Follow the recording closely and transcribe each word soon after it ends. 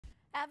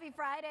Happy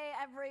Friday,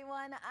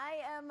 everyone.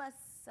 I am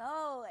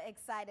so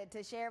excited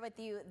to share with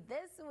you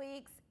this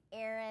week's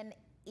Eryn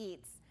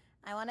Eats.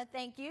 I want to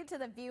thank you to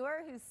the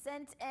viewer who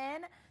sent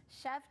in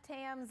Chef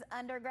Tam's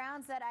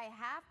Underground, said I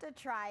have to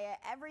try it.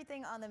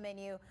 Everything on the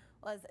menu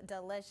was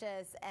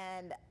delicious,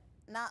 and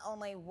not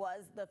only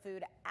was the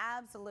food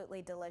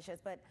absolutely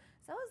delicious, but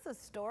so is the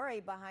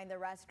story behind the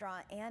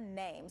restaurant and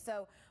name.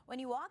 So when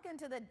you walk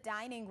into the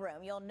dining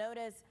room, you'll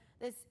notice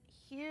this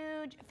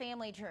huge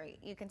family tree.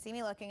 You can see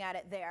me looking at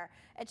it there.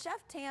 It's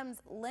Chef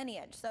Tam's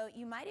lineage, so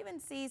you might even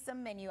see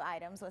some menu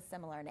items with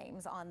similar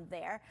names on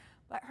there,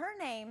 but her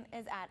name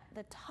is at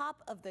the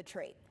top of the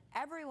tree.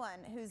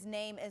 Everyone whose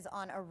name is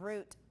on a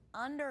route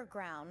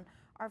underground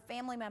are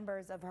family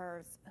members of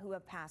hers who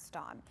have passed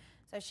on.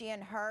 So she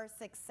and her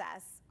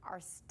success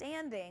are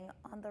standing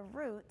on the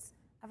roots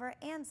of her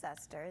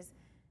ancestors,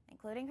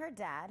 including her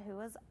dad, who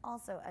was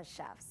also a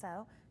chef.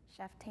 So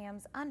Chef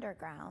Tam's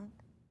Underground.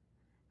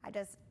 I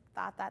just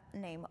thought that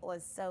name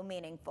was so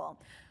meaningful.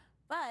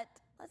 But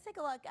let's take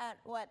a look at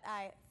what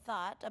I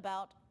thought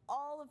about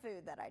all the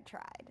food that I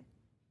tried.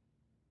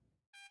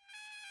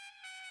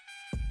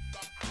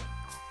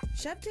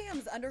 Chef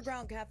Tam's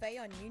Underground Cafe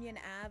on Union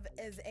Ave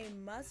is a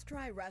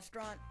must-try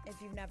restaurant if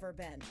you've never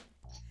been.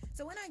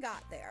 So when I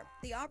got there,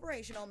 the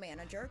operational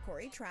manager,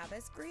 Corey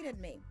Travis, greeted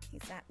me. He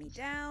sat me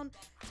down,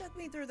 took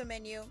me through the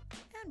menu,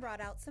 and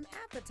brought out some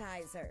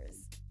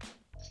appetizers.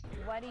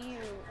 What do you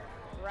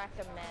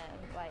recommend?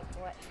 Like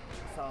what?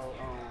 So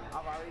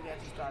I've already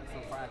got you started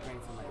some fried green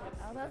tomatoes.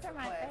 Oh, those are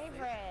my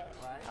favorite.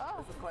 Right? Oh.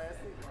 It's a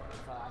classic,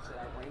 so I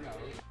should bring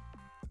those.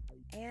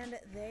 And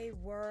they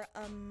were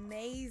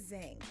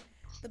amazing.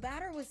 The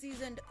batter was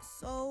seasoned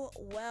so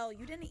well,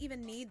 you didn't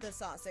even need the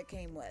sauce it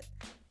came with.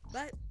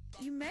 But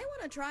you may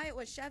want to try it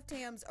with Chef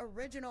Tam's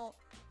original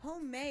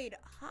homemade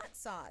hot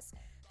sauce.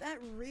 That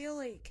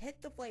really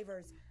kicked the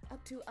flavors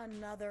up to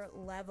another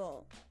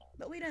level.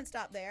 But we didn't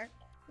stop there.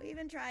 We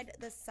even tried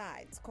the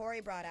sides. Corey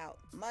brought out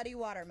muddy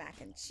water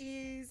mac and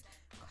cheese,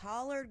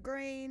 collard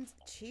greens,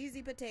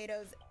 cheesy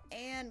potatoes,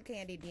 and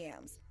candied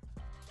yams.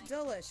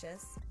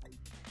 Delicious.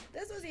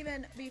 This was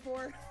even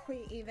before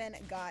we even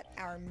got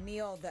our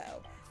meal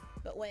though.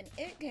 But when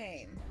it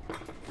came,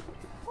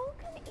 who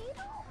can eat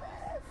all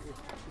this?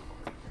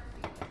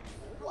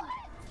 What?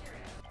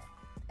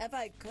 If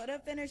I could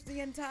have finished the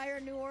entire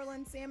New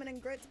Orleans salmon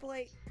and grits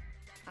plate,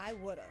 I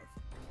would have.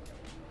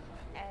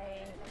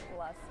 A++.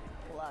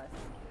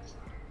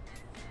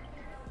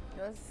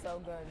 It was so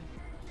good.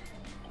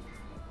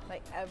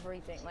 Like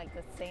everything, like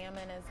the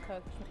salmon is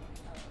cooked.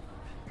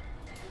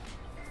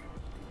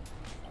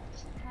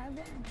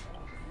 Heaven.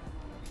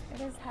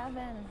 It is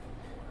heaven.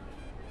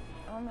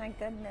 Oh my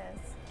goodness.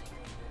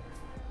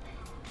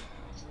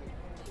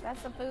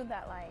 That's the food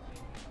that like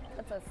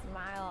puts a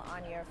smile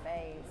on your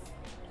face.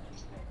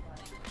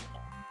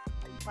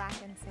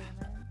 Blackened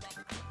salmon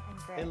and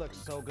grits. It looks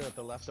so good.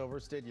 The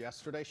leftovers did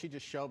yesterday. She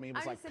just showed me. It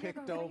was like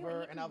picked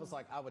over, and I was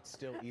like, I would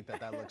still eat that.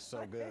 That looks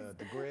so good.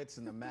 The grits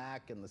and the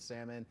mac and the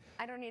salmon.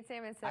 I don't eat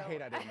salmon, so I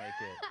hate I didn't make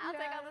it. I'll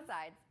take all the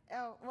sides.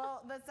 Oh,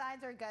 well, the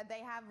sides are good. They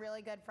have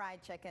really good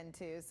fried chicken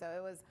too, so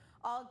it was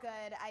all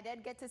good. I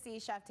did get to see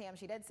Chef Tam.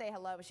 She did say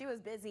hello, but she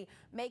was busy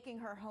making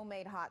her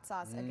homemade hot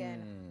sauce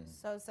again.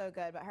 So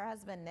good. But her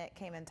husband Nick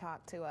came and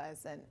talked to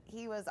us, and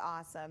he was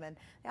awesome. And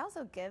they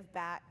also give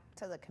back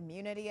to the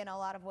community in a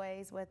lot of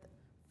ways with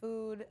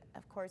food.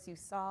 Of course, you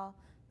saw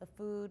the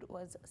food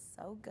was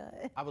so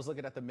good. I was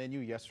looking at the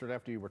menu yesterday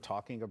after you were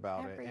talking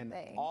about it, and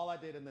all I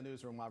did in the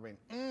newsroom, I ran,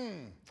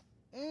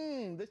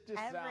 this just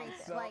sounds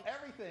so, like,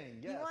 everything.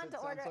 Yes, you want to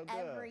order so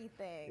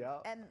everything,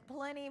 yep. And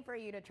plenty for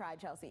you to try,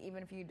 Chelsea,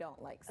 even if you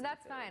don't like seafood.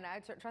 That's fine.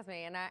 Trust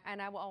me,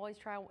 and I will always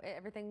try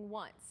everything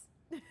once.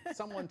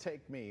 Someone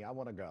take me. I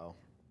want to go.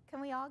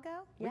 Can we all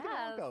go? We can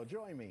all go.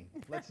 Join me.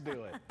 Let's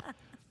do it.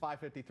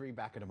 5:53,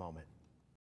 back in a moment.